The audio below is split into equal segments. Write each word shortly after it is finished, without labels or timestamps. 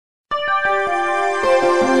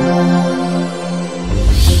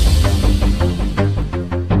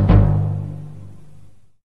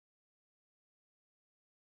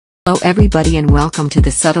everybody and welcome to the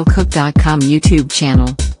subtlecook.com YouTube channel.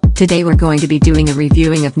 Today we're going to be doing a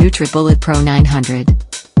reviewing of Nutribullet Pro 900.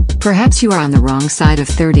 Perhaps you are on the wrong side of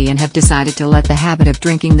 30 and have decided to let the habit of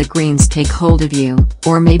drinking the greens take hold of you,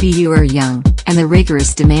 or maybe you are young, and the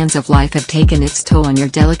rigorous demands of life have taken its toll on your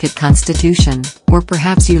delicate constitution, or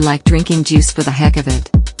perhaps you like drinking juice for the heck of it.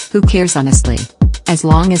 Who cares honestly? As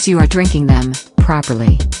long as you are drinking them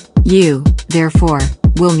properly. You, therefore,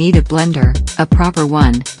 will need a blender, a proper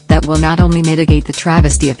one, that will not only mitigate the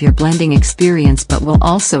travesty of your blending experience but will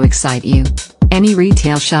also excite you. Any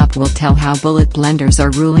retail shop will tell how bullet blenders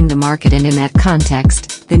are ruling the market, and in that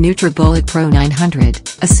context, the Nutribullet Pro 900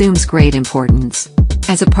 assumes great importance.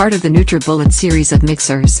 As a part of the Nutribullet series of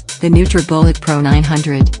mixers, the Nutribullet Pro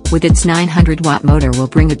 900, with its 900-watt motor, will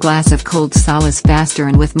bring a glass of cold solace faster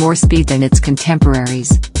and with more speed than its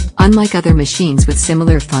contemporaries. Unlike other machines with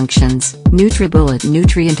similar functions, Nutribullet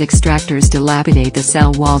nutrient extractors dilapidate the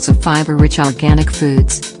cell walls of fiber-rich organic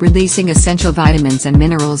foods, releasing essential vitamins and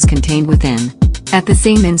minerals contained within. At the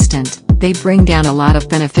same instant, they bring down a lot of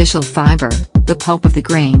beneficial fiber, the pulp of the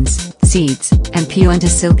grains, seeds, and peel into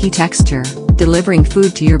silky texture, delivering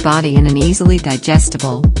food to your body in an easily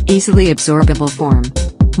digestible, easily absorbable form.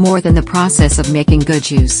 More than the process of making good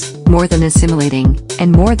juice, more than assimilating,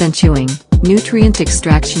 and more than chewing, nutrient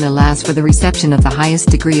extraction allows for the reception of the highest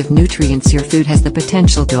degree of nutrients your food has the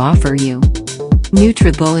potential to offer you.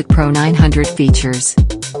 Nutribullet Pro 900 features.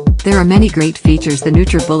 There are many great features the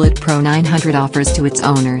Nutribullet Pro 900 offers to its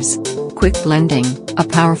owners. Quick blending, a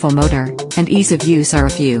powerful motor, and ease of use are a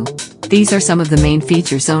few. These are some of the main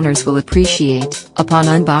features owners will appreciate upon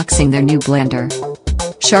unboxing their new blender.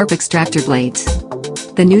 Sharp extractor blades.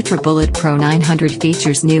 The Nutribullet Pro 900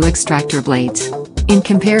 features new extractor blades. In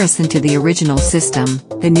comparison to the original system,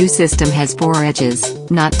 the new system has 4 edges,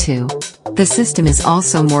 not 2. The system is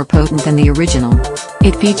also more potent than the original.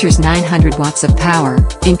 It features 900 watts of power,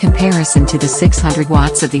 in comparison to the 600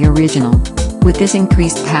 watts of the original. With this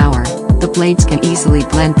increased power, the blades can easily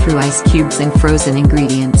blend through ice cubes and frozen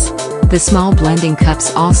ingredients. The small blending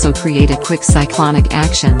cups also create a quick cyclonic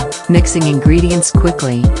action, mixing ingredients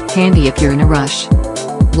quickly, handy if you're in a rush.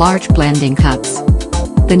 Large blending cups.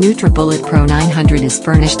 The Nutribullet Pro 900 is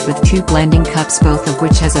furnished with 2 blending cups, both of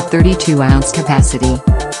which has a 32-ounce capacity.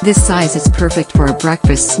 This size is perfect for a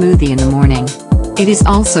breakfast smoothie in the morning. It is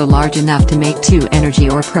also large enough to make 2 energy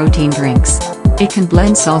or protein drinks. It can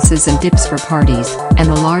blend salsas and dips for parties, and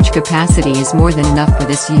the large capacity is more than enough for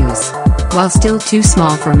this use. While still too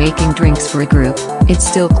small for making drinks for a group, it's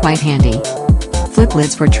still quite handy. Flip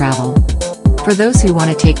lids for travel. For those who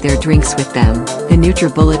want to take their drinks with them, the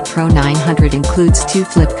Nutribullet Pro 900 includes 2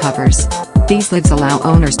 flip covers. These lids allow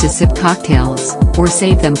owners to sip cocktails, or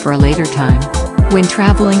save them for a later time. When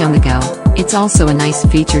traveling on the go, it's also a nice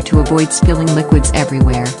feature to avoid spilling liquids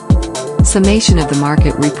everywhere. Summation of the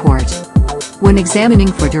market report. When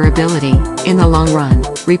examining for durability, in the long run,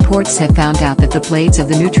 reports have found out that the blades of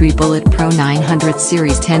the Nutribullet Pro 900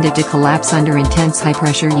 series tended to collapse under intense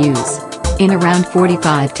high-pressure use. In around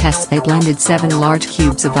 45 tests they blended 7 large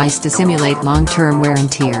cubes of ice to simulate long-term wear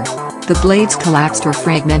and tear. The blades collapsed or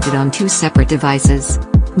fragmented on 2 separate devices.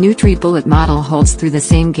 Nutribullet model holds through the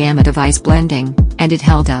same gamut of ice blending, and it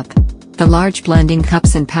held up. The large blending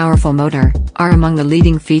cups and powerful motor are among the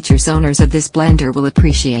leading features owners of this blender will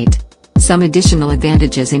appreciate. Some additional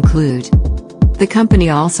advantages include: the company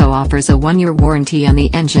also offers a 1-year warranty on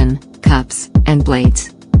the engine, cups, and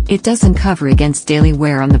blades. It doesn't cover against daily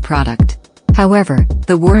wear on the product. However,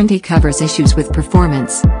 the warranty covers issues with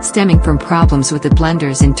performance, stemming from problems with the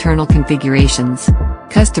blender's internal configurations.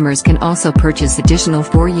 Customers can also purchase additional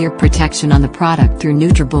 4-year protection on the product through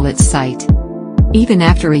Nutribullet's site. Even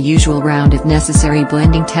after a usual round of necessary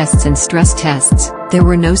blending tests and stress tests, there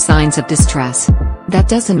were no signs of distress. That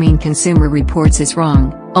doesn't mean Consumer Reports is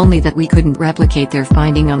wrong, only that we couldn't replicate their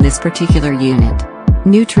finding on this particular unit.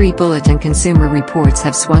 Nutribullet and Consumer Reports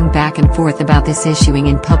have swung back and forth about this, issuing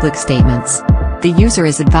in public statements. The user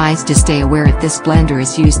is advised to stay aware if this blender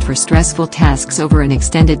is used for stressful tasks over an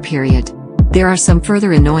extended period. There are some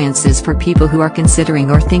further annoyances for people who are considering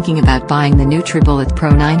or thinking about buying the Nutribullet Pro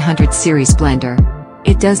 900 series blender.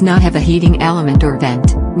 It does not have a heating element or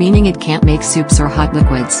vent, meaning it can't make soups or hot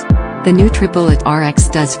liquids. The Nutribullet RX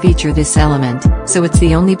does feature this element, so it's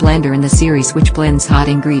the only blender in the series which blends hot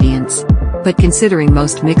ingredients. But considering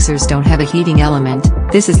most mixers don't have a heating element,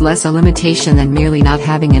 this is less a limitation than merely not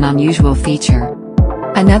having an unusual feature.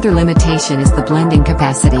 Another limitation is the blending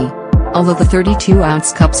capacity. Although the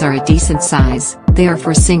 32-ounce cups are a decent size, they are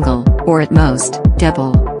for single, or at most,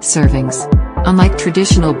 double, servings. Unlike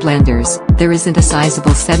traditional blenders, there isn't a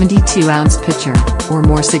sizable 72-ounce pitcher, or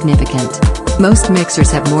more significant. Most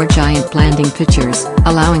mixers have more giant blending pitchers,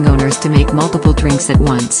 allowing owners to make multiple drinks at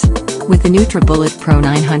once. With the Nutribullet Pro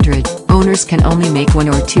 900, owners can only make 1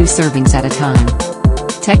 or 2 servings at a time.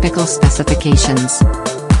 Technical specifications.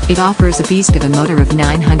 It offers a beast of a motor of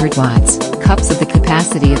 900 watts, cups of the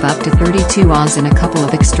capacity of up to 32 oz and a couple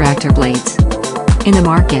of extractor blades. In the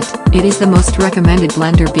market, it is the most recommended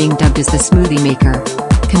blender, being dubbed as the smoothie maker.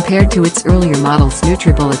 Compared to its earlier models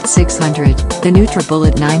Nutribullet 600, the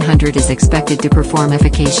Nutribullet 900 is expected to perform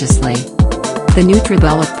efficaciously. The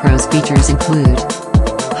Nutribullet Pro's features include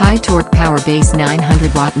high torque power base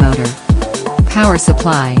 900 watt motor, power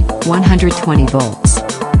supply, 120 volts,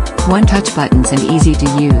 1 touch buttons and easy to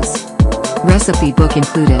use. Recipe book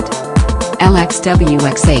included.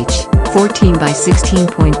 LXWXH, 14 by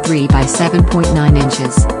 16.3 by 7.9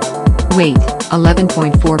 inches. Weight,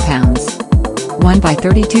 11.4 pounds. 1 by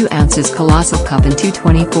 32 ounces colossal cup and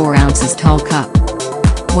 224 ounces tall cup.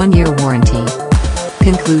 1-year warranty.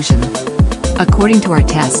 Conclusion. According to our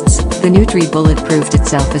tests, the Nutribullet proved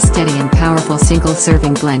itself a steady and powerful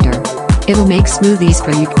single-serving blender. It'll make smoothies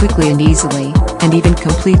for you quickly and easily, and even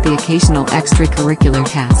complete the occasional extracurricular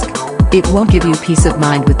task. It won't give you peace of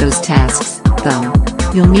mind with those tasks, though.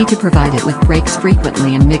 You'll need to provide it with breaks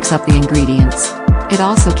frequently and mix up the ingredients. It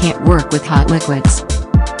also can't work with hot liquids.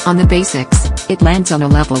 On the basics, it lands on a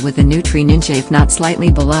level with the Nutri Ninja, if not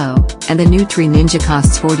slightly below, and the Nutri Ninja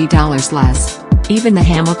costs $40 less. Even the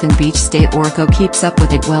Hamilton Beach State Orco keeps up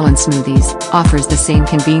with it well, and smoothies, offers the same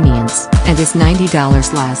convenience, and is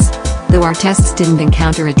 $90 less. Though our tests didn't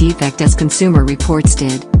encounter a defect as Consumer Reports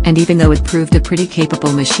did, and even though it proved a pretty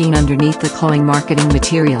capable machine underneath the cloying marketing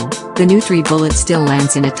material, the Nutribullet still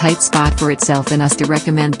lands in a tight spot for itself and us to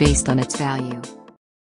recommend based on its value.